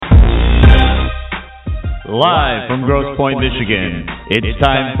Live from Grosse Pointe, Michigan, it's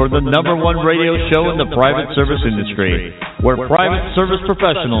time for the #1 radio show in the private service industry, where private service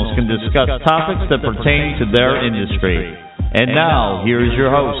professionals can discuss topics that pertain to their industry. And now, here is your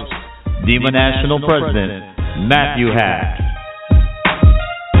host, DEMA National President, Matthew Hack.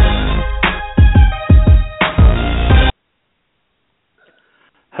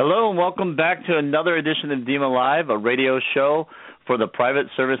 Hello and welcome back to another edition of DEMA Live, a radio show for the private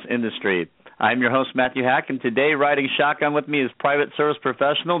service industry. I'm your host, Matthew Hack, and today riding shotgun with me is private service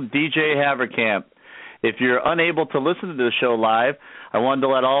professional DJ Haverkamp. If you're unable to listen to the show live, I wanted to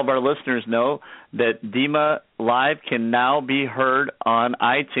let all of our listeners know that DEMA Live can now be heard on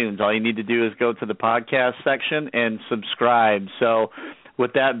iTunes. All you need to do is go to the podcast section and subscribe. So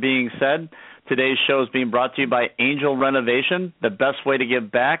with that being said, today's show is being brought to you by Angel Renovation, the best way to give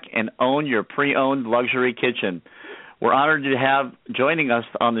back and own your pre-owned luxury kitchen. We're honored to have joining us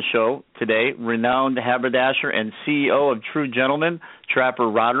on the show today renowned haberdasher and CEO of True Gentleman, Trapper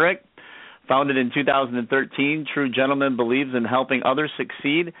Roderick. Founded in 2013, True Gentleman believes in helping others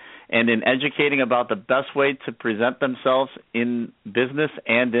succeed and in educating about the best way to present themselves in business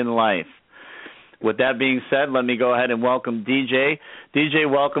and in life. With that being said, let me go ahead and welcome DJ. DJ,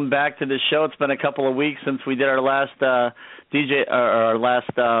 welcome back to the show. It's been a couple of weeks since we did our last DEMA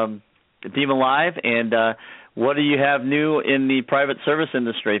Live, and what do you have new in the private service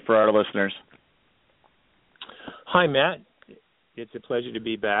industry for our listeners? Hi, Matt. It's a pleasure to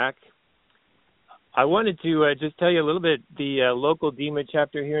be back. I wanted to just tell you a little bit. The local DEMA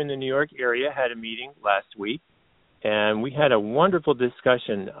chapter here in the New York area had a meeting last week, and we had a wonderful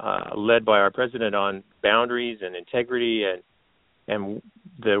discussion led by our president on boundaries and integrity and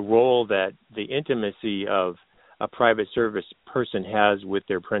the role that the intimacy of a private service person has with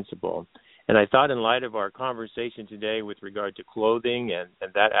their principal. And I thought in light of our conversation today with regard to clothing and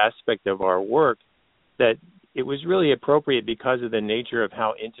that aspect of our work, that it was really appropriate because of the nature of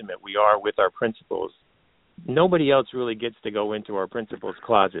how intimate we are with our principals. Nobody else really gets to go into our principals'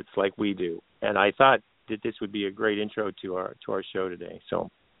 closets like we do. And I thought that this would be a great intro to our show today. So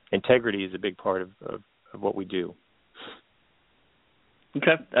integrity is a big part of what we do.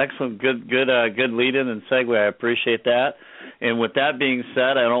 Okay, excellent. Good lead-in and segue. I appreciate that. And with that being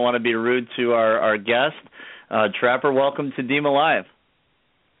said, I don't want to be rude to our guest. Trapper, welcome to DEMA Live.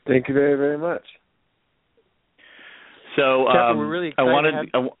 Thank you very, very much. So Trapper, we're really I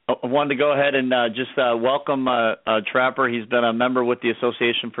wanted to go ahead and just welcome Trapper. He's been a member with the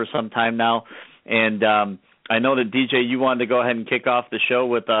association for some time now, and I know that DJ, you wanted to go ahead and kick off the show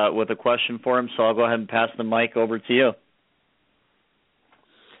with a question for him. So I'll go ahead and pass the mic over to you.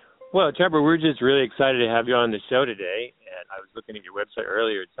 Well, Trapper, we're just really excited to have you on the show today. And I was looking at your website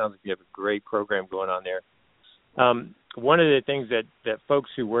earlier. It sounds like you have a great program going on there. One of the things that folks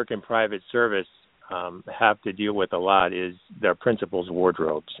who work in private service have to deal with a lot is their principals'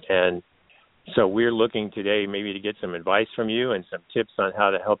 wardrobes. And so we're looking today maybe to get some advice from you and some tips on how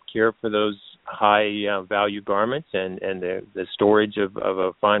to help care for those high-value garments and the storage of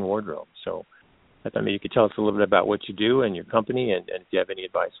a fine wardrobe. So I thought maybe you could tell us a little bit about what you do and your company and if you have any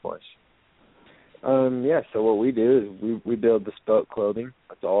advice for us. So what we do is we build bespoke clothing.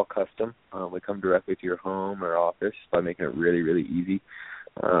 It's all custom. We come directly to your home or office by making it really, really easy.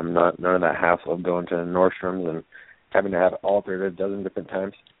 None of that hassle of going to Nordstrom's and having to have it altered a dozen different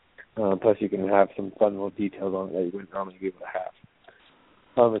times. Plus you can have some fun little details on it that you wouldn't normally be able to have.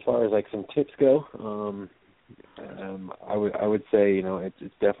 As far as like some tips go, I would say,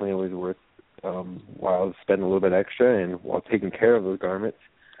 it's definitely always worth while to spend a little bit extra, and while taking care of those garments,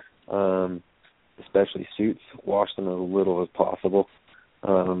 especially suits, wash them as little as possible.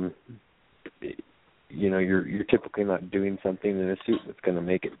 You're typically not doing something in a suit that's going to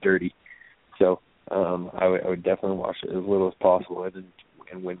make it dirty. So I would definitely wash it as little as possible.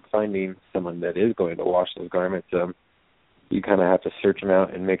 And when finding someone that is going to wash those garments, you kind of have to search them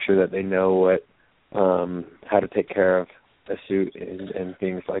out and make sure that they know how to take care of a suit and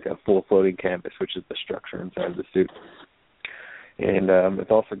things like a full floating canvas, which is the structure inside of the suit. And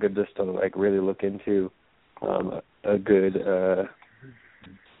it's also good just to really look into a good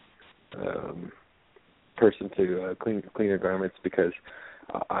person to clean your garments, because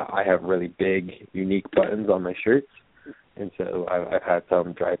I have really big, unique buttons on my shirts, and so I've had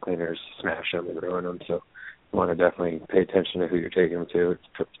some dry cleaners smash them and ruin them. So you want to definitely pay attention to who you're taking them to.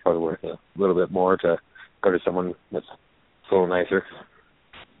 It's probably worth a little bit more to go to someone that's a little nicer.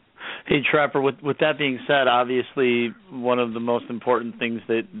 Hey, Trapper, with that being said, obviously one of the most important things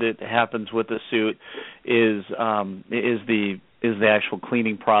that happens with a suit is the actual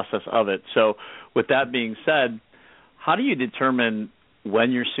cleaning process of it. So with that being said, how do you determine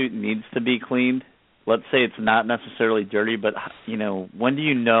when your suit needs to be cleaned let's say it's not necessarily dirty, but when do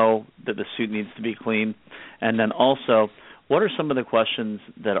you know that the suit needs to be clean? And then also, what are some of the questions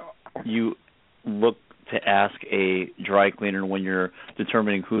that you look to ask a dry cleaner when you're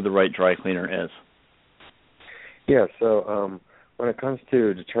determining who the right dry cleaner is? Yeah, so when it comes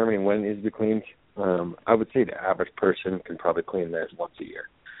to determining when it needs to be cleaned, I would say the average person can probably clean theirs once a year.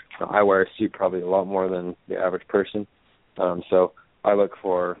 I wear a suit probably a lot more than the average person, so I look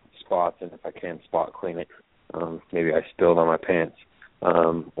for spots, and if I can spot clean it, maybe I spilled on my pants,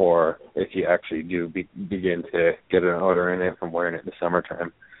 or if you actually do begin to get an odor in it from wearing it in the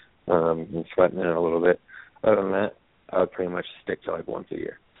summertime and sweating in it a little bit. Other than that, I would pretty much stick to like once a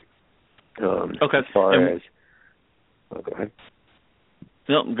year. Okay. As far as go ahead.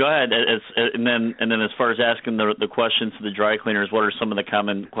 No, go ahead. And then as far as asking the questions to the dry cleaners, what are some of the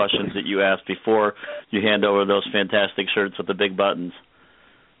common questions that you ask before you hand over those fantastic shirts with the big buttons?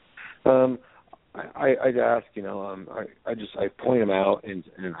 I'd ask, I point them out and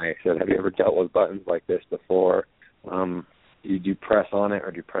I said, have you ever dealt with buttons like this before? Do you press on it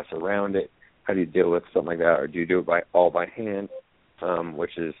or do you press around it? How do you deal with something like that, or do you do it all by hand?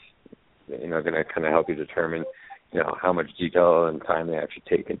 Which is, going to kind of help you determine, how much detail and time they actually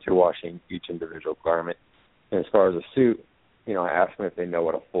take into washing each individual garment. And as far as a suit, I ask them if they know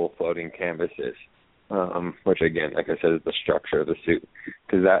what a full floating canvas is, which again, like I said, is the structure of the suit,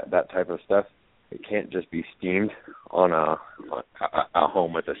 because that type of stuff, it can't just be steamed on a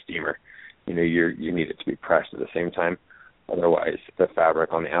home with a steamer. You need it to be pressed at the same time. Otherwise, the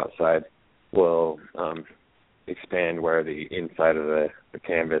fabric on the outside will expand where the inside of the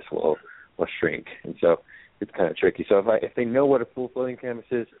canvas will shrink, and so it's kind of tricky. So if they know what a full floating canvas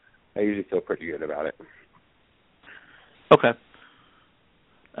is, I usually feel pretty good about it. Okay.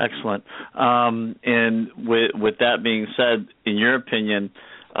 Excellent. And with that being said, in your opinion,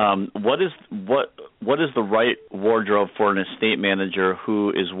 what is the right wardrobe for an estate manager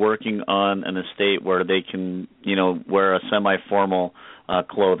who is working on an estate where they can, wear a semi-formal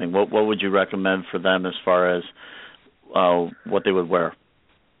clothing? What would you recommend for them as far as what they would wear?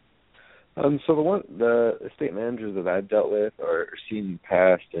 So the estate managers that I've dealt with or seen in the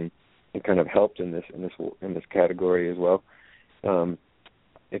past and kind of helped in this category as well.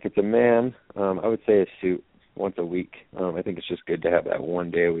 If it's a man, I would say a suit once a week. I think it's just good to have that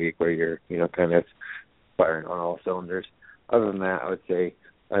one day a week where you're, kind of firing on all cylinders. Other than that, I would say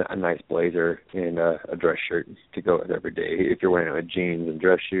a nice blazer and a dress shirt to go with every day. If you're wearing it with jeans and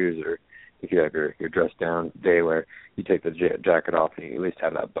dress shoes, or if you have your dress down day where you take the jacket off and you at least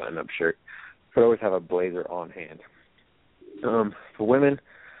have that button-up shirt. So always have a blazer on hand. For women,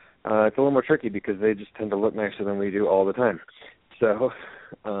 it's a little more tricky because they just tend to look nicer than we do all the time. So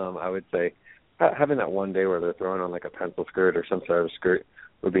I would say having that one day where they're throwing on like a pencil skirt or some sort of skirt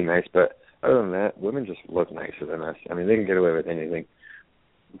would be nice. But other than that, women just look nicer than us. I mean, they can get away with anything.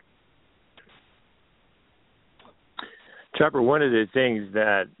 Trapper, one of the things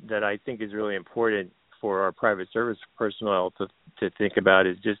that I think is really important for our private service personnel to think about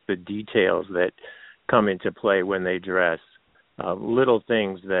is just the details that come into play when they dress. Little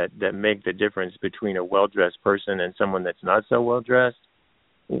things that make the difference between a well-dressed person and someone that's not so well-dressed.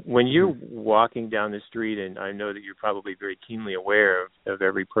 When you're walking down the street, and I know that you're probably very keenly aware of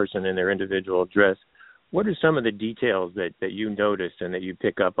every person in their individual dress, what are some of the details that you notice and that you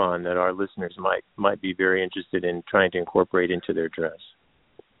pick up on that our listeners might be very interested in trying to incorporate into their dress?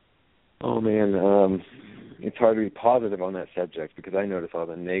 Oh, man, it's hard to be positive on that subject because I notice all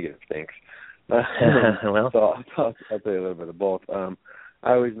the negative things. Well, so I'll tell you a little bit of both. I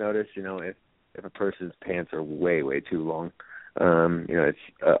always notice, if a person's pants are way, way too long, it's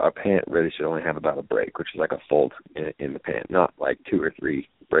a pant really should only have about a break, which is like a fold in the pant, not like 2 or 3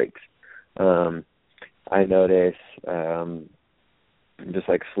 breaks. I notice just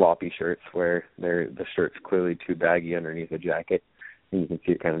like sloppy shirts where the shirt's clearly too baggy underneath the jacket, and you can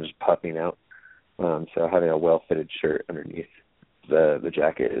see it kind of just puffing out. So having a well-fitted shirt underneath the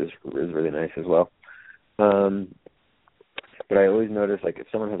jacket is really nice as well. But I always notice, like, if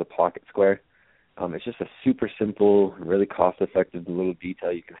someone has a pocket square, it's just a super simple, really cost-effective little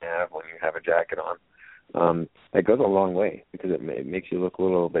detail you can have when you have a jacket on. That goes a long way because it makes you look a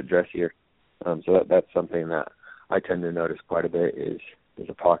little bit dressier. So that's something that I tend to notice quite a bit is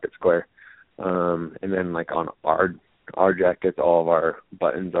a pocket square. And then, like, on our jackets, all of our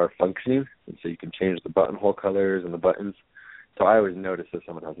buttons are functioning, and so you can change the buttonhole colors and the buttons. So I always notice if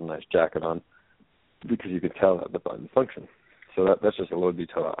someone has a nice jacket on because you can tell that the buttons function. So that's just a little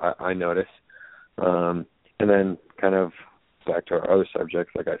detail I notice. And then kind of back to our other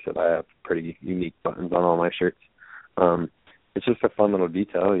subjects, like I said, I have pretty unique buttons on all my shirts. it's just a fun little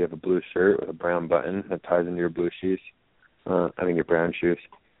detail. You have a blue shirt with a brown button that ties into your blue shoes. Your brown shoes.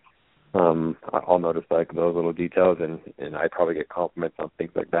 I'll notice like those little details, and I probably get compliments on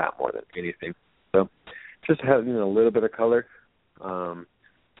things like that more than anything. So just having a little bit of color,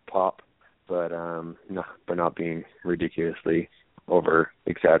 pop, but not being ridiculously over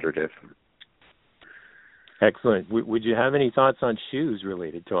exaggerative. Excellent. Would you have any thoughts on shoes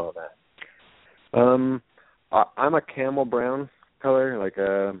related to all that? I'm a camel brown color, like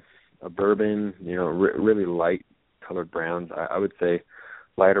a bourbon, really light colored browns. I would say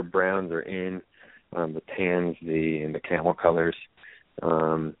lighter browns are in, the tans, and the camel colors.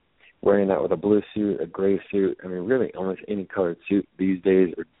 Wearing that with a blue suit, a gray suit, really almost any colored suit these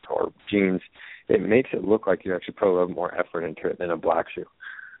days, or jeans, it makes it look like you actually put a little more effort into it than a black shoe,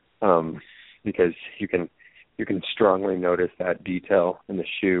 because you can strongly notice that detail in the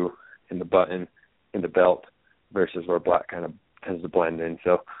shoe, in the button, in the belt, versus where black kind of tends to blend in.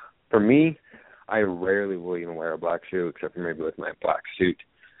 So for me, I rarely will even wear a black shoe, except for maybe with my black suit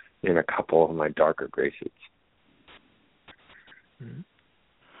and a couple of my darker gray suits. Mm-hmm.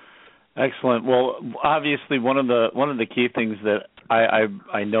 Excellent. Well, obviously, one of the key things that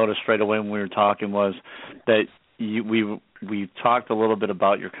I noticed right away when we were talking was that we talked a little bit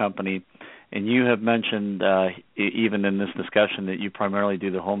about your company, and you have mentioned even in this discussion that you primarily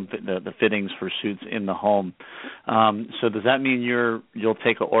do the fittings for suits in the home. So does that mean you'll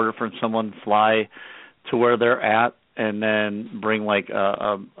take an order from someone, fly to where they're at, and then bring like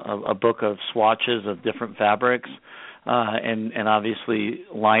a book of swatches of different fabrics? And obviously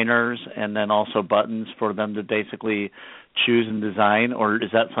liners, and then also buttons for them to basically choose and design? Or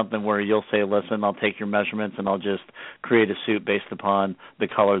is that something where you'll say, listen, I'll take your measurements and I'll just create a suit based upon the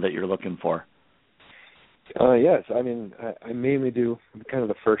color that you're looking for? Yes. I mainly do kind of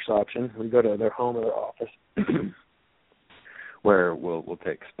the first option. We go to their home or their office where we'll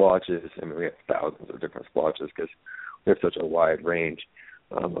take splotches. We have thousands of different splotches because we have such a wide range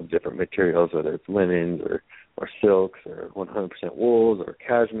of different materials, whether it's linens or silks or 100% wools or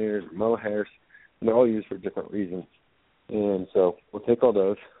cashmeres or mohairs. And they're all used for different reasons. And so we'll take all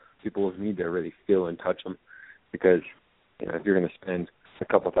those. People need to really feel and touch them, because if you're going to spend a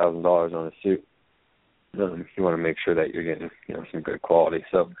couple $1,000s on a suit, you want to make sure that you're getting some good quality.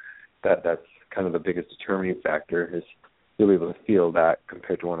 So that's kind of the biggest determining factor, is you'll be able to feel that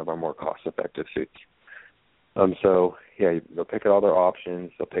compared to one of our more cost-effective suits. They'll pick all their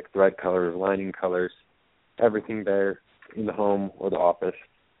options. They'll pick thread colors, lining colors, everything there in the home or the office.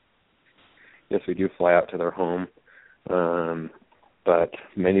 Yes, we do fly out to their home. But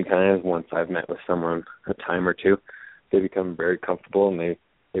many times, once I've met with someone a time or two, they become very comfortable, and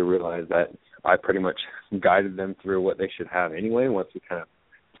they realize that I pretty much guided them through what they should have anyway, once we kind of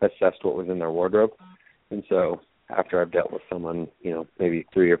assessed what was in their wardrobe. And so after I've dealt with someone, maybe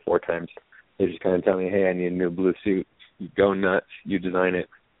 3 or 4 times, they just kind of tell me, hey, I need a new blue suit. You go nuts. You design it.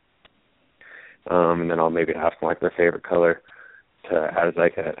 And then I'll maybe ask them like their favorite color to add as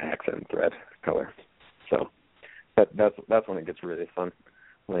like an accent thread color. So that's when it gets really fun,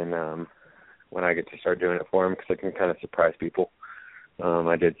 when I get to start doing it for them, because I can kind of surprise people.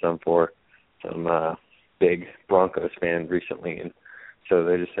 I did some for some big Broncos fans recently, and so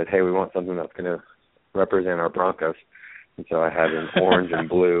they just said, hey, we want something that's going to represent our Broncos. And so I had an orange and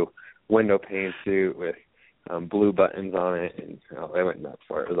blue window pane suit with blue buttons on it, and they went nuts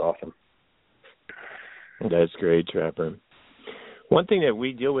for it. It was awesome. That's great, Trapper. One thing that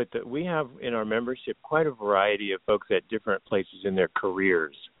we deal with, that we have in our membership quite a variety of folks at different places in their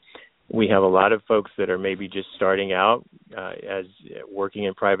careers. We have a lot of folks that are maybe just starting out as working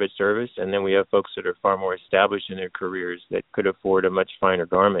in private service, and then we have folks that are far more established in their careers that could afford a much finer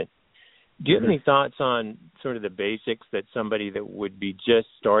garment. Do you have any thoughts on sort of the basics that somebody that would be just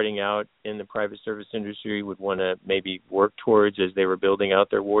starting out in the private service industry would want to maybe work towards as they were building out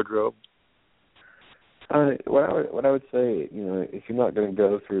their wardrobe? What I would say, if you're not going to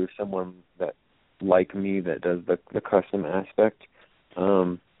go through someone that, like me, that does the custom aspect,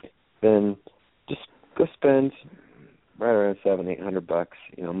 then just go spend right around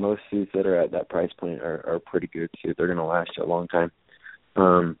 $700-800. Most suits that are at that price point are pretty good suits. They're going to last you a long time.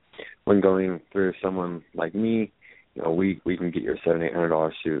 When going through someone like me, we can get you a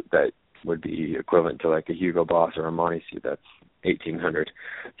 $700-800 suit that would be equivalent to like a Hugo Boss or a Armani suit that's $1,800.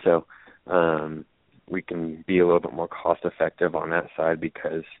 So we can be a little bit more cost effective on that side,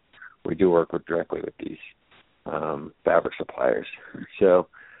 because we do work directly with these fabric suppliers. So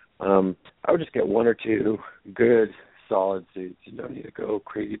I would just get 1 or 2 good solid suits. You don't need to go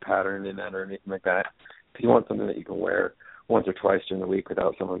crazy pattern in that or anything like that. If you want something that you can wear once or twice during the week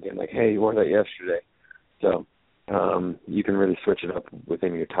without someone getting like, hey, you wore that yesterday. So you can really switch it up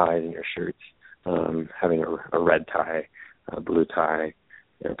within your ties and your shirts. Having a red tie, a blue tie,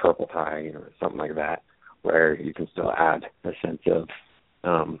 a purple tie, something like that, where you can still add a sense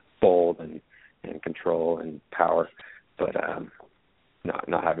of bold and control and power, but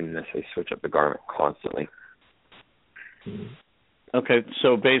not having to necessarily switch up the garment constantly. Okay,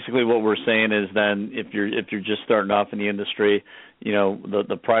 so basically what we're saying is then if you're just starting off in the industry,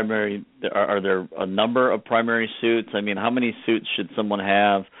 the primary, are there a number of primary suits? I mean, how many suits should someone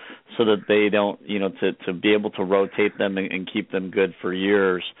have so that they don't, to be able to rotate them and keep them good for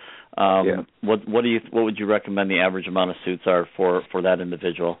years? What would you recommend the average amount of suits are for that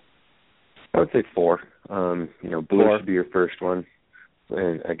individual? I would say 4. Blue 4 should be your first one,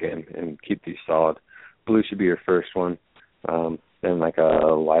 and keep these solid. Blue should be your first one. Then like a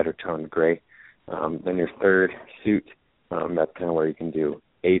lighter toned gray. Then your third suit, that's kind of where you can do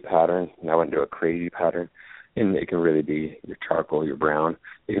a pattern. And I wouldn't do a crazy pattern. And it can really be your charcoal, your brown.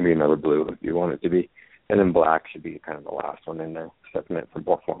 It can be another blue if you want it to be. And then black should be kind of the last one in there, except meant for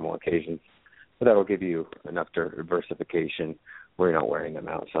more formal occasions. But that will give you enough diversification where you're not wearing them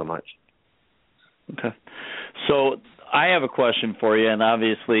out so much. Okay. So I have a question for you, and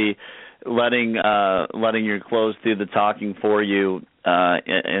obviously letting your clothes do the talking for you,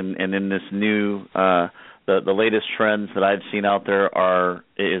 and in this new the latest trends that I've seen out there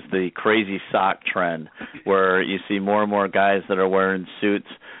is the crazy sock trend, where you see more and more guys that are wearing suits,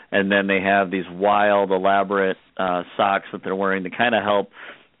 and then they have these wild, elaborate socks that they're wearing to kind of help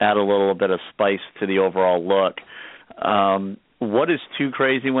add a little bit of spice to the overall look. What is too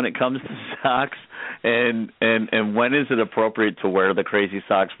crazy when it comes to socks, and when is it appropriate to wear the crazy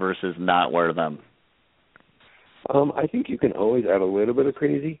socks versus not wear them? I think you can always add a little bit of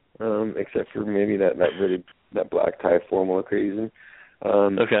crazy, except for maybe that black tie formal crazy.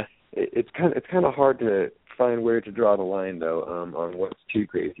 Okay. It's kind of hard to find where to draw the line though, on what's too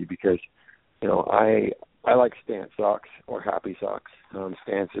crazy, because I like Stance socks or Happy socks.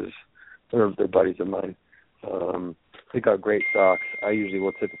 Stances, they're buddies of mine. They got great socks. I usually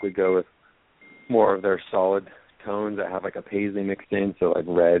will typically go with more of their solid tones that have like a paisley mixed in, so like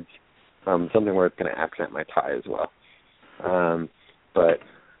reds, something where it's going to accent my tie as well. But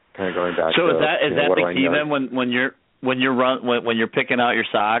kind of going back. So to, is that the key then when you're picking out your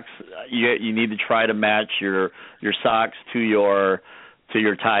socks, you need to try to match your socks to your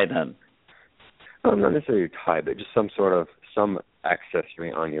tie then? Not necessarily your tie, but just some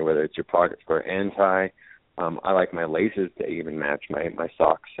accessory on you, whether it's your pocket square and tie. I like my laces to even match my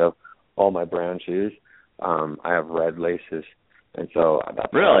socks. So all my brown shoes, I have red laces, and so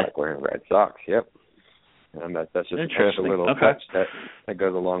that's why I like wearing red socks. Yep. And that's just an extra little touch that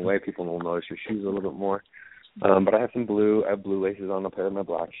goes a long way. People will notice your shoes a little bit more. But I have blue laces on a pair of my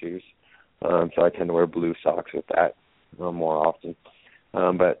black shoes, so I tend to wear blue socks with that more often.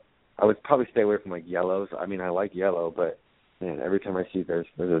 But I would probably stay away from like yellows. I mean, I like yellow, but man, every time I see there's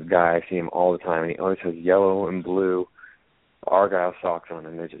this guy, I see him all the time, and he always has yellow and blue Argyle socks on,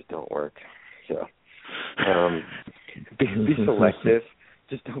 and they just don't work. So be selective.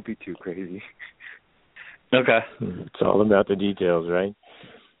 Just don't be too crazy. Okay. It's all about the details, right?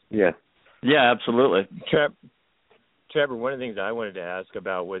 Yeah. Yeah, absolutely. Trapper, one of the things I wanted to ask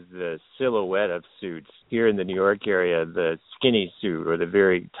about was the silhouette of suits. Here in the New York area, the skinny suit or the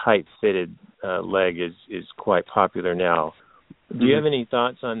very tight-fitted leg is quite popular now. Do you have any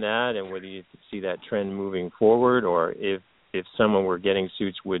thoughts on that, and whether you see that trend moving forward, or if someone were getting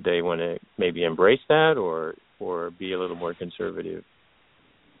suits, would they want to maybe embrace that or be a little more conservative?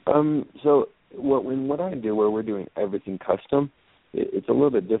 So what I do, where we're doing everything custom, it's a little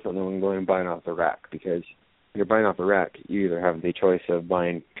bit different than when going buying off the rack, because when you're buying off the rack, you either have the choice of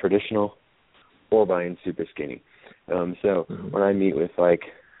buying traditional or buying super skinny. So when I meet with like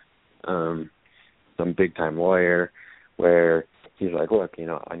some big time lawyer where he's like, look,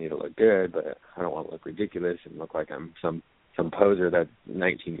 I need to look good, but I don't want to look ridiculous and look like I'm some poser that's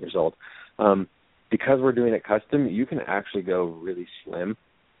 19 years old. Because we're doing it custom, you can actually go really slim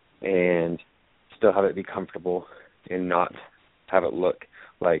and still have it be comfortable and not have it look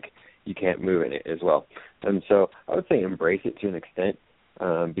like you can't move in it as well. And so I would say embrace it to an extent,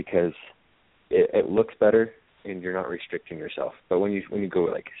 because it looks better and you're not restricting yourself. But when you go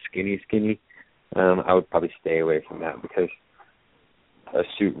like skinny, I would probably stay away from that, because a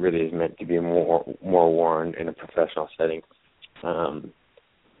suit really is meant to be more worn in a professional setting.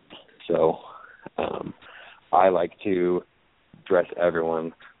 So I like to dress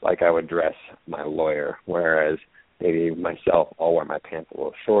everyone like I would dress my lawyer, whereas maybe myself, I'll wear my pants a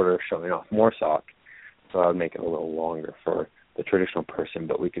little shorter, showing off more sock, so I would make it a little longer for the traditional person,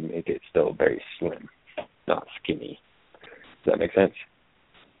 but we can make it still very slim. not skinny. Does that make sense?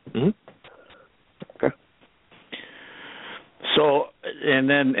 Mm-hmm. Okay. So, and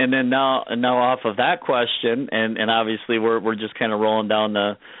then now off of that question, and obviously we're just kind of rolling down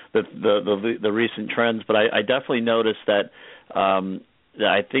the recent trends, but I definitely noticed that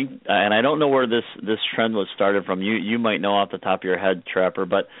I think, and I don't know where this trend was started from. You might know off the top of your head, Trapper,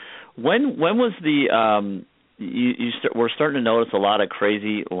 but when was the we're starting to notice a lot of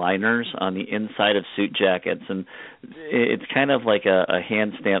crazy liners on the inside of suit jackets, and it's kind of like a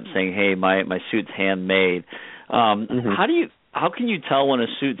hand stamp saying, "Hey, my suit's handmade." How can you tell when a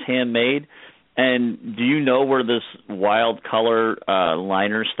suit's handmade? And do you know where this wild color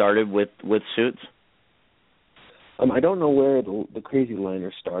liner started with suits? I don't know where the crazy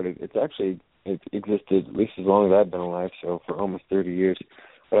liner started. It existed at least as long as I've been alive, so for almost 30 years.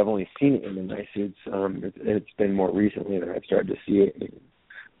 But I've only seen it in the nice suits. It's been more recently that I've started to see it in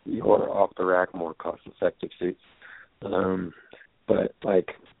your off-the-rack, more cost-effective suits. But,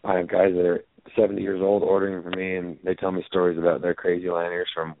 like, I have guys that are 70 years old ordering from me, and they tell me stories about their crazy liners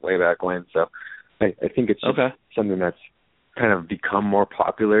from way back when. So I think it's just something that's kind of become more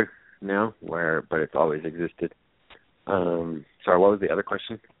popular now, but it's always existed. Sorry, what was the other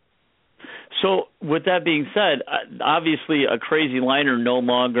question? So with that being said, obviously a crazy liner no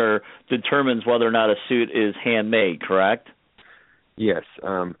longer determines whether or not a suit is handmade, correct? Yes.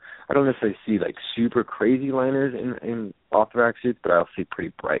 I don't necessarily see like super crazy liners in off-the-rack suits, but I'll see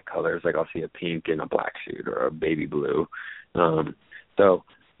pretty bright colors. Like I'll see a pink in a black suit or a baby blue. Or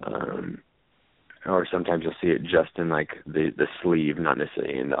sometimes you'll see it just in like the sleeve, not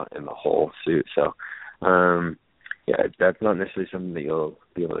necessarily in the whole suit. So yeah, that's not necessarily something that you'll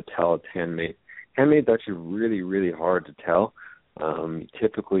be able to tell it's handmade. Handmade's actually really, really hard to tell.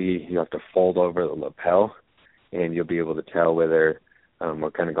 Typically, you have to fold over the lapel, and you'll be able to tell whether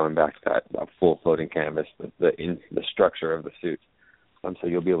we're kind of going back to that full floating canvas, the structure of the suit. So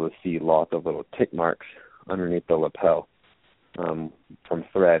you'll be able to see lots of little tick marks underneath the lapel from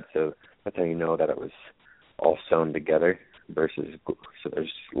thread. So that's how you know that it was all sewn together versus glue. So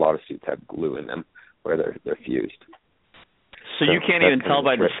there's a lot of suits have glue in them where they're fused. So you can't even tell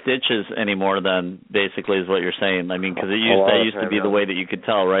by the stitches anymore then, basically, is what you're saying. I mean, because that used to be the way that you could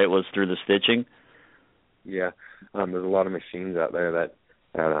tell, right, was through the stitching? Yeah. There's a lot of machines out there that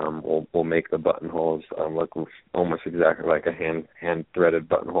will make the buttonholes look almost exactly like a hand-threaded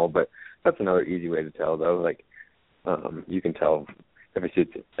buttonhole. But that's another easy way to tell, though. Like, you can tell if a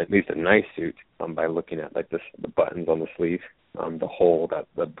suit's at least a nice suit by looking at, like, the buttons on the sleeve, the hole,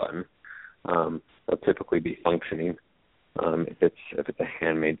 the button. They'll typically be functioning if it's a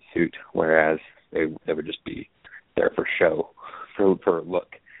handmade suit, whereas they would just be there for show, for a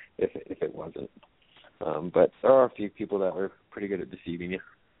look, if it wasn't. But there are a few people that are pretty good at deceiving you.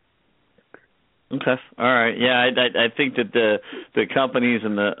 Okay, all right, yeah, I think that the companies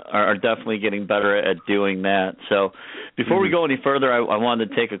are definitely getting better at doing that. So before we go any further, I wanted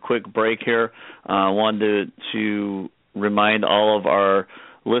to take a quick break here. I wanted to remind all of our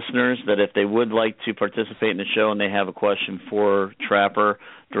listeners that if they would like to participate in the show and they have a question for Trapper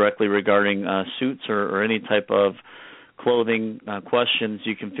directly regarding suits or any type of clothing questions,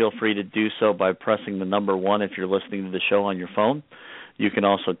 you can feel free to do so by pressing the number 1 if you're listening to the show on your phone. You can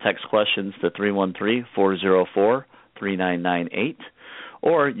also text questions to 313-404-3998,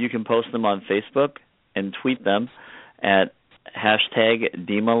 or you can post them on Facebook and tweet them at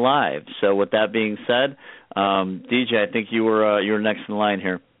 #DEMALive. So with that being said, DJ, I think you were next in line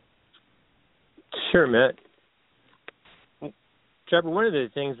here. Sure, Matt. Trapper, one of the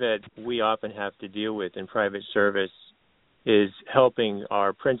things that we often have to deal with in private service is helping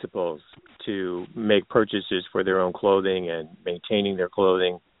our principals to make purchases for their own clothing and maintaining their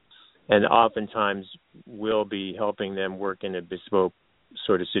clothing. And oftentimes we'll be helping them work in a bespoke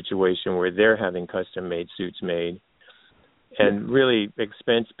sort of situation where they're having custom-made suits made. And really,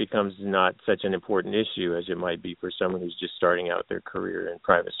 expense becomes not such an important issue as it might be for someone who's just starting out their career in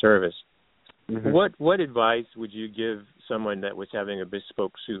private service. Mm-hmm. What advice would you give someone that was having a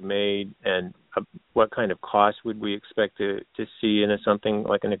bespoke suit made, and what kind of cost would we expect to see in something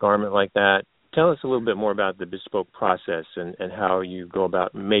like in a garment like that? Tell us a little bit more about the bespoke process and how you go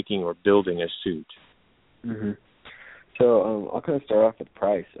about making or building a suit. Mm-hmm. So I'll kind of start off with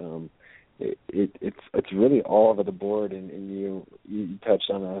price. It's really all over the board, and you touched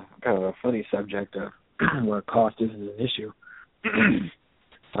on a kind of a funny subject of where cost isn't an issue.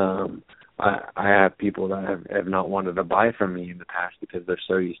 I have people that have not wanted to buy from me in the past because they're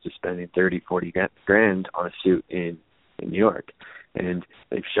so used to spending $30-40 grand on a suit in New York, and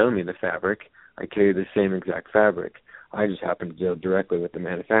they've shown me the fabric. I carry the same exact fabric. I just happen to deal directly with the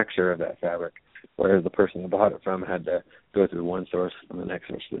manufacturer of that fabric. whereas the person I bought it from had to go through one source and the next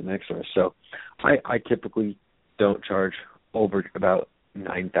source to the next source. So I typically don't charge over about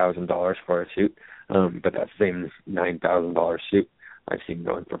 $9,000 for a suit, but that same $9,000 suit I've seen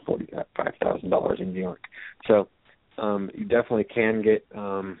going for $45,000 in New York. So you definitely can get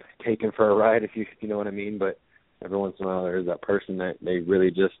taken for a ride if you know what I mean, but every once in a while there is that person that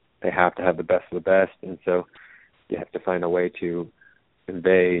they have to have the best of the best, and so you have to find a way to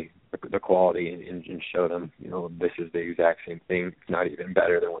convey the quality and show them, this is the exact same thing, if not even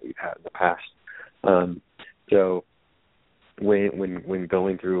better than what you've had in the past. So when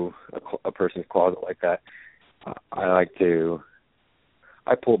going through a person's closet like that, I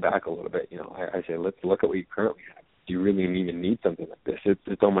pull back a little bit. I say, let's look at what you currently have. Do you really even need something like this?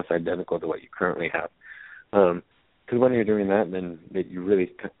 It's almost identical to what you currently have. Because when you're doing that, then you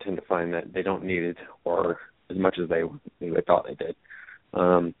really tend to find that they don't need it or as much as they thought they did.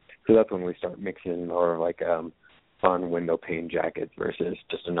 So that's when we start mixing or like fun window pane jackets versus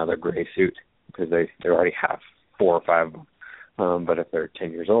just another gray suit, because they already have 4 or 5 of them. But if they're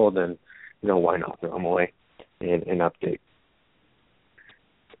 10 years old, then why not throw them away and update?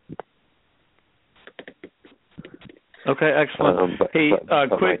 Okay, excellent.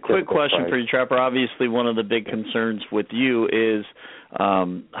 Quick question for you, Trapper. Obviously, one of the big concerns with you is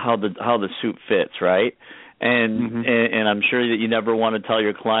how the suit fits, right? And I'm sure that you never want to tell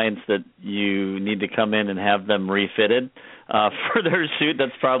your clients that you need to come in and have them refitted for their suit.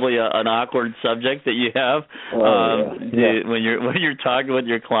 That's probably an awkward subject that you have when you're talking with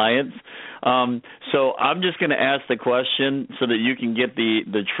your clients. So I'm just going to ask the question so that you can get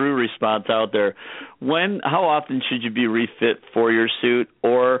the true response out there. How often should you be refit for your suit,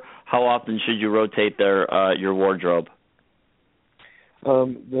 or how often should you rotate your wardrobe?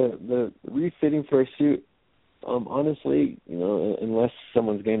 The refitting for a suit, honestly, unless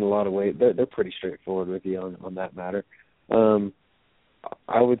someone's gained a lot of weight, they're pretty straightforward with you on that matter.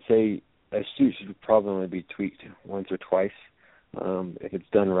 I would say a suit should probably only be tweaked once or twice. If it's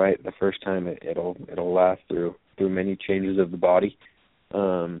done right the first time, it'll last through many changes of the body.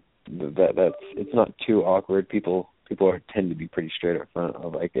 It's not too awkward. People tend to be pretty straight up front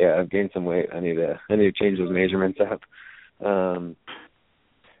of like, yeah, I've gained some weight. I need to change those measurements up.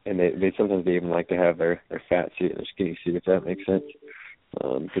 And they sometimes even like to have their fat suit and their skinny suit, if that makes sense,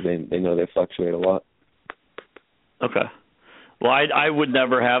 because they know they fluctuate a lot. Okay. Well, I would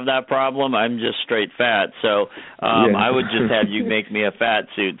never have that problem. I'm just straight fat, so I would just have you make me a fat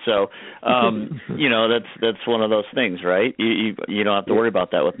suit. So, that's one of those things, right? You don't have to worry about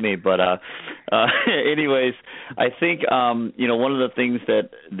that with me. But anyways, I think one of the things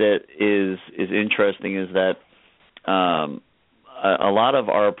that is interesting is that a lot of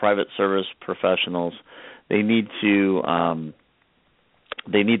our private service professionals, they need to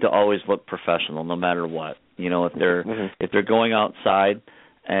always look professional, no matter what. If they're going outside,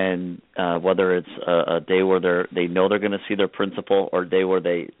 and whether it's a day where they know they're going to see their principal, or a day where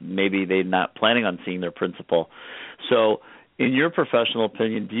they're not planning on seeing their principal. So, in your professional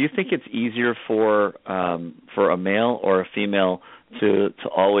opinion, do you think it's easier for a male or a female to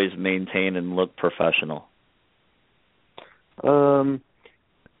always maintain and look professional? Off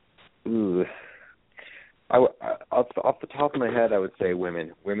the top of my head, I would say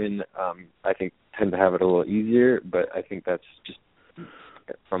women. Women, I think, tend to have it a little easier, but I think that's just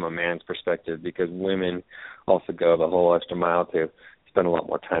from a man's perspective, because women also go the whole extra mile to spend a lot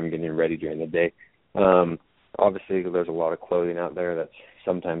more time getting ready during the day. Obviously, there's a lot of clothing out there that's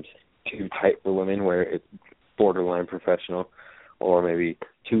sometimes too tight for women, where it's borderline professional, or maybe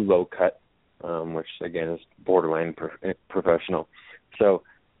too low cut, which, again, is borderline professional. So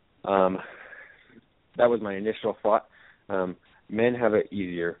that was my initial thought. Men have it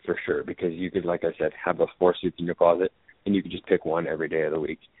easier for sure, because you could, like I said, have those 4 suits in your closet, and you could just pick one every day of the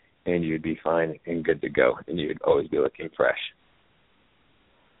week, and you'd be fine and good to go, and you'd always be looking fresh.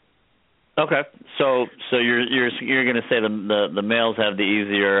 Okay, so you're going to say the males have the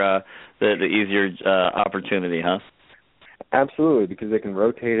easier opportunity, huh? Absolutely, because they can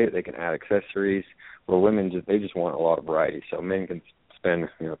rotate it, they can add accessories. Where women just want a lot of variety. So men can spend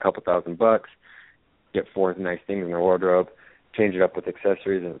a couple $1,000, get 4 nice things in their wardrobe, change it up with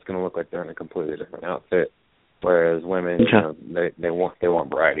accessories, and it's going to look like they're in a completely different outfit. Whereas women, they want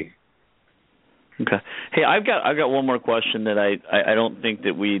variety. Okay. Hey, I've got one more question that I don't think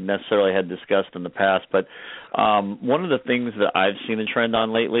that we necessarily had discussed in the past, but one of the things that I've seen a trend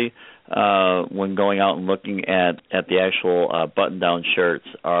on lately when going out and looking at the actual button-down shirts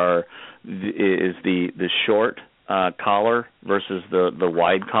is the short collar versus the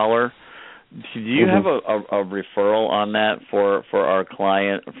wide collar. Do you have a referral on that for our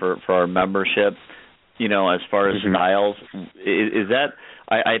client, for our membership? as far as styles, is that?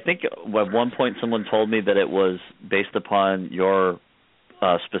 I think at one point someone told me that it was based upon your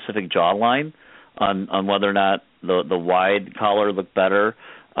specific jawline on whether or not the wide collar looked better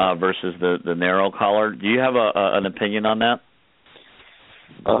versus the narrow collar. Do you have an opinion on that?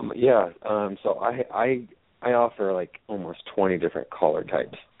 So I offer like almost 20 different collar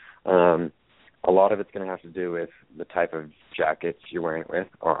types. A lot of it's going to have to do with the type of jackets you're wearing it with,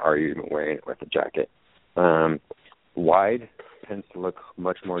 or are you even wearing it with a jacket. Wide tends to look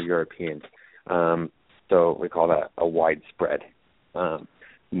much more European, so we call that a wide spread.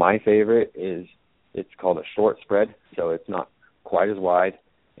 My favorite is, it's called a short spread, so it's not quite as wide,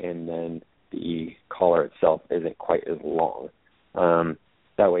 and then the collar itself isn't quite as long.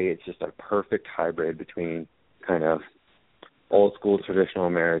 That way it's just a perfect hybrid between kind of old school traditional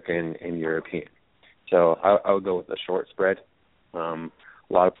American and European. So I would go with the short spread. A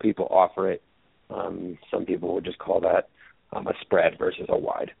lot of people offer it. Some people would just call that a spread versus a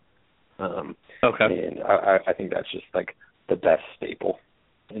wide. Okay. And I think that's just like the best staple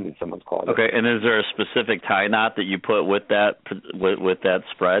in someone's closet. Okay, and is there a specific tie knot that you put with that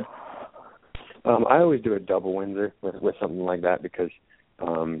spread? I always do a double Windsor with something like that because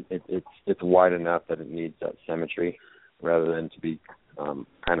it's wide enough that it needs that symmetry rather than to be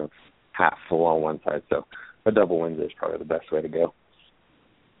kind of half full on one side. So a double Windsor is probably the best way to go.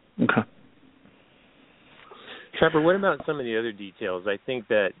 Okay. Trapper, what about some of the other details? I think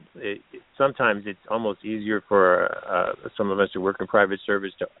that sometimes it's almost easier for some of us who work in private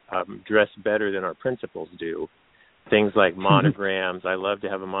service to dress better than our principals do. Things like monograms. I love to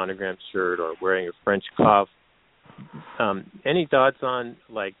have a monogrammed shirt, or wearing a French cuff. Any thoughts on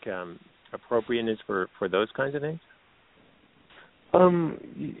appropriateness for those kinds of things?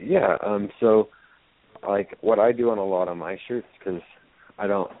 So like what I do on a lot of my shirts, because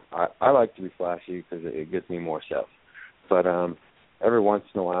I like to be flashy because it gets me more sales. But every once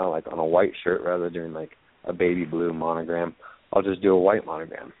in a while, like on a white shirt, rather than doing like a baby blue monogram, I'll just do a white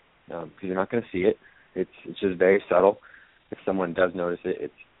monogram because you're not going to see it. It's just very subtle. If someone does notice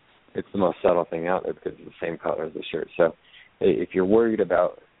it, it's the most subtle thing out there because it's the same color as the shirt. So if you're worried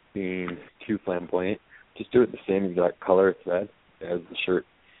about being too flamboyant, just do it the same exact color thread as the shirt.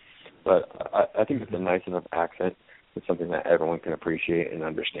 But I think it's a nice enough accent. It's something that everyone can appreciate and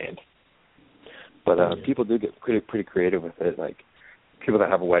understand. But people do get pretty creative with it. Like people that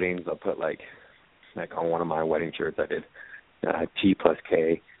have weddings, they'll put like on one of my wedding shirts I did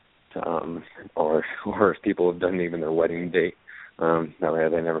T+K, or if people have done even their wedding date. That way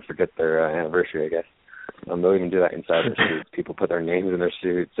they never forget their anniversary, I guess. They'll even do that inside their suits. People put their names in their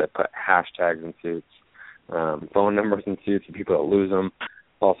suits, that put hashtags in suits, phone numbers in suits, and people that lose them,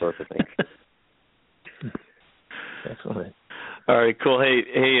 all sorts of things. Excellent. All right, cool. Hey,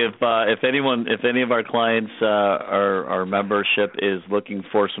 if any of our clients, our membership is looking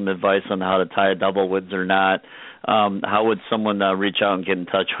for some advice on how to tie a double Windsor knot, how would someone reach out and get in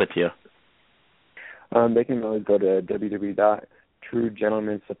touch with you? They can always go to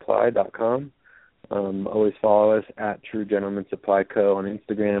www.truegentlemansupply.com. Always follow us at True Gentleman Supply Co. on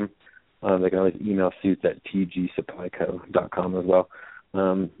Instagram. They can always email suits at tgsupplyco.com as well.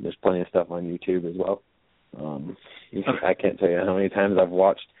 There's plenty of stuff on YouTube as well. I can't tell you how many times I've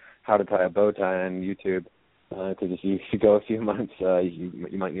watched how to tie a bow tie on YouTube, because if you go a few months,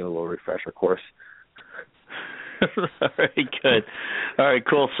 you might need a little refresher course. All right, good. All right,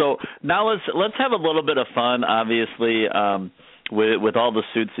 cool. So now let's have a little bit of fun. Obviously, with all the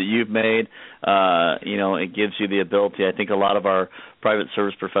suits that you've made, it gives you the ability. I think a lot of our private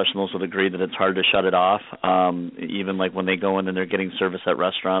service professionals would agree that it's hard to shut it off. Even like when they go in and they're getting service at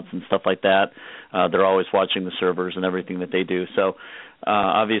restaurants and stuff like that, they're always watching the servers and everything that they do. So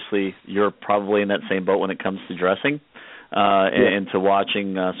obviously, you're probably in that same boat when it comes to dressing. And to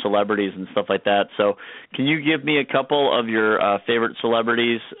watching celebrities and stuff like that. So can you give me a couple of your favorite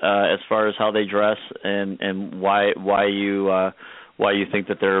celebrities as far as how they dress and why you think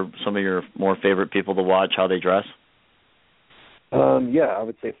that they're some of your more favorite people to watch, how they dress? I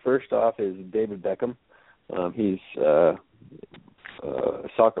would say first off is David Beckham. He's a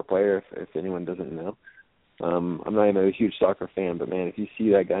soccer player, if anyone doesn't know. I'm not even a huge soccer fan, but, man, if you see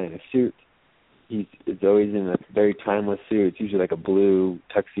that guy in a suit, it's always in a very timeless suit. It's usually like a blue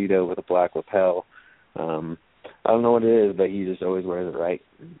tuxedo with a black lapel. I don't know what it is, but he just always wears it right.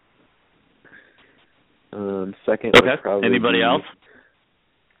 Second, okay. Anybody else?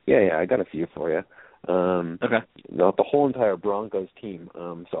 Yeah, I got a few for you. Okay. The whole entire Broncos team.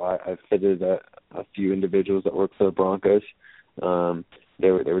 So I fitted a few individuals that work for the Broncos. They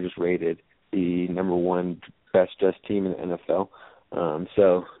were just rated the number one best dressed team in the NFL.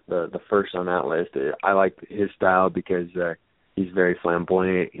 So the first on that list, I like his style because he's very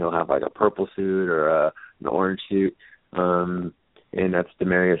flamboyant. He'll have like a purple suit or an orange suit, and that's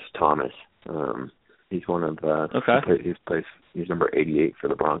Demaryius Thomas. He's one of he's number 88 for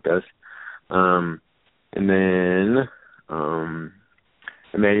the Broncos. And then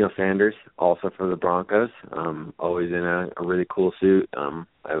Emmanuel Sanders, also for the Broncos, always in a really cool suit. I'm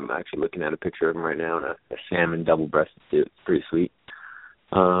actually looking at a picture of him right now in a salmon double-breasted suit. It's pretty sweet.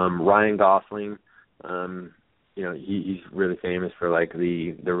 Ryan Gosling, he's really famous for like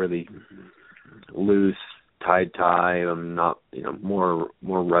the really loose tied tie, not more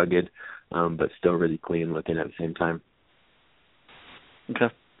rugged, but still really clean looking at the same time. Okay.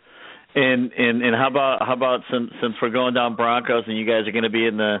 And how about since we're going down Broncos and you guys are going to be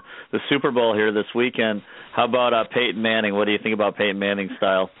in the Super Bowl here this weekend, how about Peyton Manning? What do you think about Peyton Manning's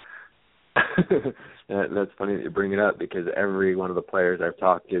style? That's funny that you bring it up because every one of the players I've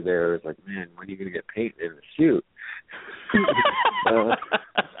talked to there is like, man, when are you going to get Peyton in the suit?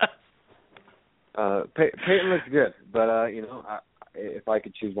 Peyton looks good, but if I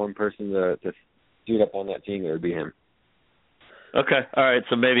could choose one person to suit up on that team, it would be him. Okay, all right.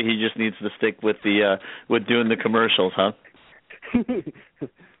 So maybe he just needs to stick with with doing the commercials, huh?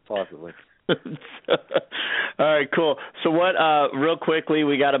 Possibly. All right, cool. So what? Real quickly,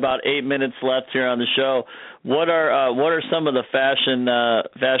 we got about 8 minutes left here on the show. What are some of the fashion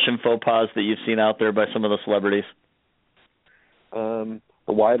faux pas that you've seen out there by some of the celebrities? The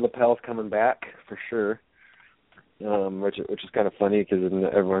wide lapel's coming back for sure, which is kind of funny because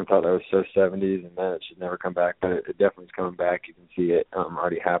everyone thought that was so 70s and that it should never come back, but it definitely is coming back. You can see it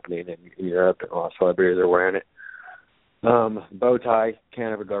already happening in Europe, and a lot of celebrities are wearing it. Bow tie,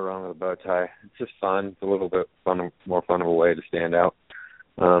 can't ever go wrong with a bow tie. It's just fun. It's a little bit more fun of a way to stand out.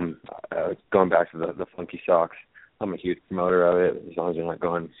 Going back to the funky socks, I'm a huge promoter of it as long as you're not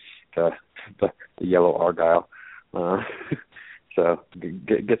going to the yellow Argyle. So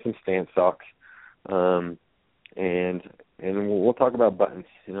get some stance socks. And we'll talk about buttons.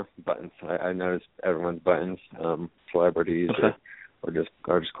 Buttons. I noticed everyone's buttons, celebrities or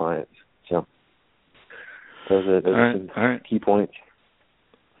just clients. So those are some key points.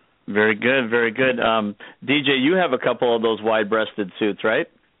 Very good, very good. DJ, you have a couple of those wide-breasted suits, right?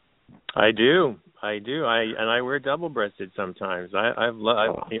 I do. I wear double-breasted sometimes.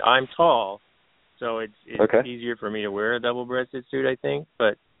 I'm tall, so it's easier for me to wear a double-breasted suit, I think.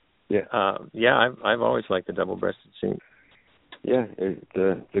 But I've always liked the double-breasted suit. Yeah,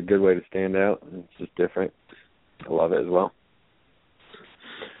 it's a good way to stand out. It's just different. I love it as well.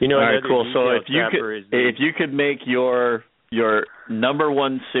 All right, cool. So if you could make your number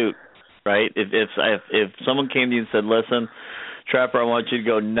one suit, right? If someone came to you and said, "Listen, Trapper, I want you to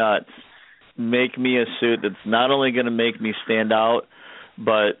go nuts. Make me a suit that's not only going to make me stand out,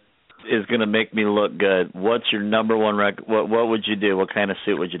 but is going to make me look good." What's your number one what would you do? What kind of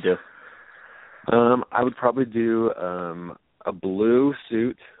suit would you do? I would probably do a blue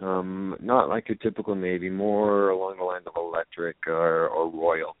suit, not like a typical navy, more along the lines of electric or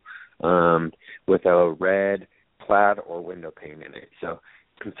royal, with a red plaid or window pane in it. So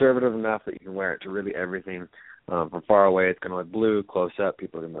conservative enough that you can wear it to really everything. From far away, it's going to look blue. Close up,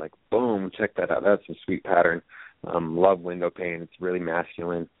 people are going to be like, boom, check that out. That's a sweet pattern. Love window pane. It's really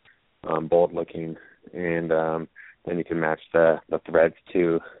masculine, bold looking, and then you can match the threads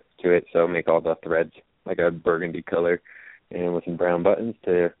to it. So make all the threads like a burgundy color, and with some brown buttons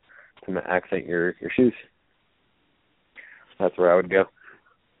to accent your shoes. That's where I would go.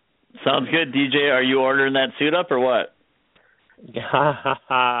 Sounds good, DJ. Are you ordering that suit up or what?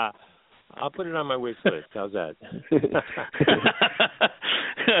 I'll put it on my wish list. How's that?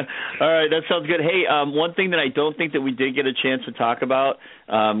 All right, that sounds good. Hey, one thing that I don't think that we did get a chance to talk about,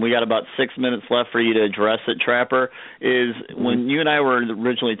 we got about 6 minutes left for you to address it, Trapper, is when you and I were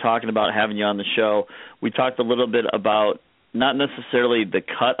originally talking about having you on the show, we talked a little bit about not necessarily the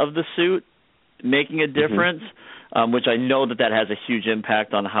cut of the suit making a difference, which I know that has a huge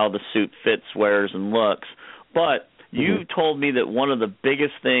impact on how the suit fits, wears, and looks. But you told me that one of the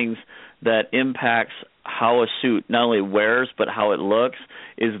biggest things that impacts how a suit not only wears but how it looks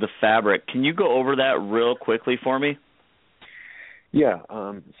is the fabric. Can you go over that real quickly for me? Yeah.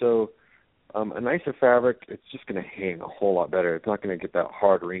 So a nicer fabric, it's just going to hang a whole lot better. It's not going to get that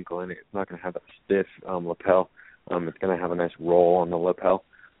hard wrinkle in it. It's not going to have that stiff lapel. It's going to have a nice roll on the lapel.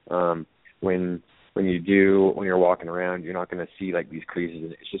 When you're walking around, you're not going to see like these creases,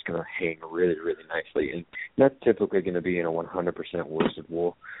 and it's just going to hang really, really nicely. And that's typically going to be in a 100% worsted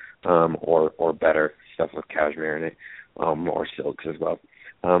wool, or better stuff with cashmere in it, or silks as well.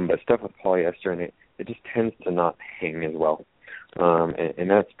 But stuff with polyester in it, it just tends to not hang as well. And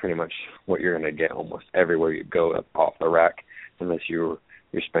that's pretty much what you're going to get almost everywhere you go off the rack, unless you're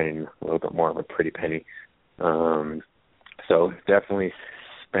spending a little bit more of a pretty penny. So definitely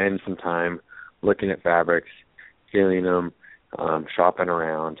spend some time looking at fabrics, feeling them, shopping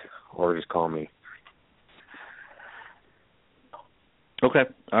around, or just call me. Okay.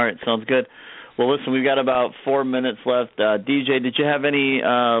 All right. Sounds good. Well, listen, we've got about 4 minutes left. DJ, did you have any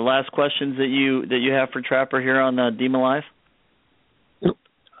last questions that you have for Trapper here on DEMA Live?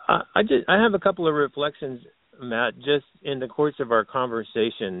 I have a couple of reflections, Matt. Just in the course of our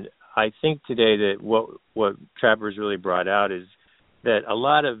conversation, I think today that what Trapper's really brought out is that a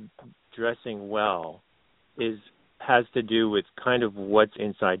lot of dressing well has to do with kind of what's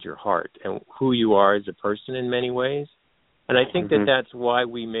inside your heart and who you are as a person in many ways. And I think that that's why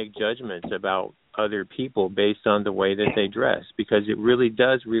we make judgments about other people based on the way that they dress, because it really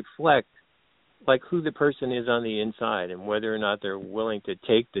does reflect like who the person is on the inside and whether or not they're willing to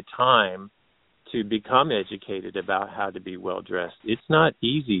take the time to become educated about how to be well dressed. It's not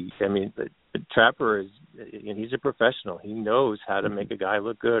easy. I mean, the Trapper he's a professional. He knows how to make a guy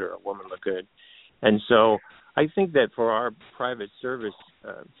look good or a woman look good. And so I think that for our private service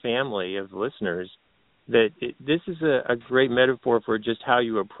family of listeners, that this is a great metaphor for just how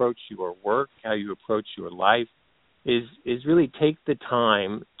you approach your work, how you approach your life, is really take the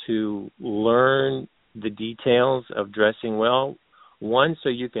time to learn the details of dressing well. One, so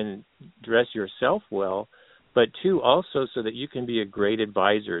you can dress yourself well, but two, also so that you can be a great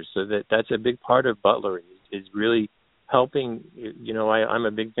advisor. So that's a big part of butlering, is really helping. You know, I'm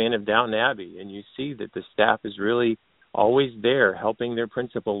a big fan of Downton Abbey, and you see that the staff is really always there helping their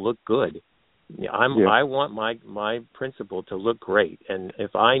principal look good. I want my principal to look great, and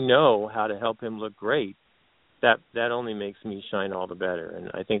if I know how to help him look great, that only makes me shine all the better.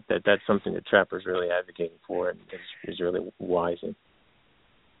 And I think that that's something that Trapper's really advocating for and is really wise in.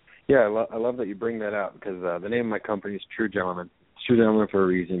 Yeah, I love that you bring that up, because the name of my company is True Gentleman. It's True Gentleman for a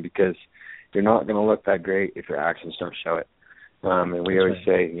reason, because you're not going to look that great if your actions don't show it. And we always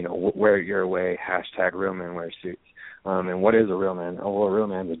say, you know, wear it your way, # real men wear suits. And what is a real man? Oh, well, a real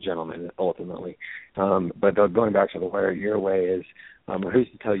man's a gentleman, ultimately. But going back to the wear it your way is, who's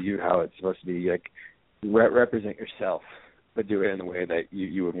to tell you how it's supposed to be? Like, represent yourself, but do it in a way that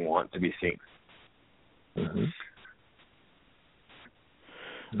you would want to be seen. Mm-hmm.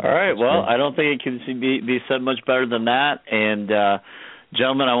 All right. Well, I don't think it can be said much better than that. And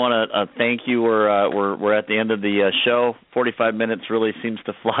gentlemen, I want to thank you. We're at the end of the show. 45 minutes really seems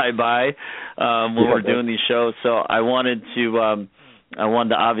to fly by when we're doing these shows. So I wanted to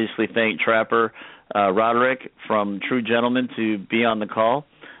obviously thank Trapper Roderick from True Gentleman to be on the call.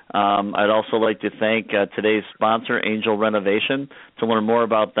 I'd also like to thank today's sponsor, Angel Renovation. To learn more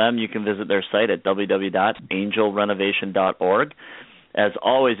about them, you can visit their site at www.angelrenovation.org. As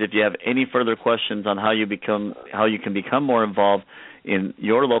always, if you have any further questions on how you can become more involved in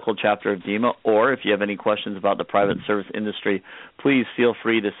your local chapter of DEMA, or if you have any questions about the private service industry, please feel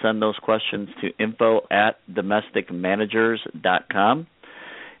free to send those questions to info@domesticmanagers.com.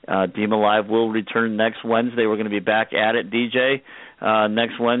 DEMA Live will return next Wednesday. We're going to be back at it, DJ,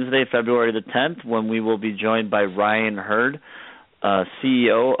 next Wednesday, February the 10th, when we will be joined by Ryan Hurd,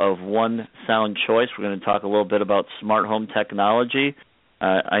 CEO of One Sound Choice. We're going to talk a little bit about smart home technology.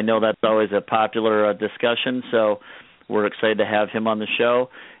 I know that's always a popular discussion, so we're excited to have him on the show.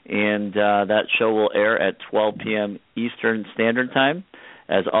 And that show will air at 12 p.m. Eastern Standard Time.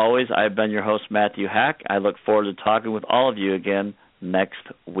 As always, I've been your host, Matthew Hack. I look forward to talking with all of you again next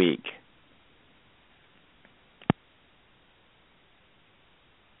week.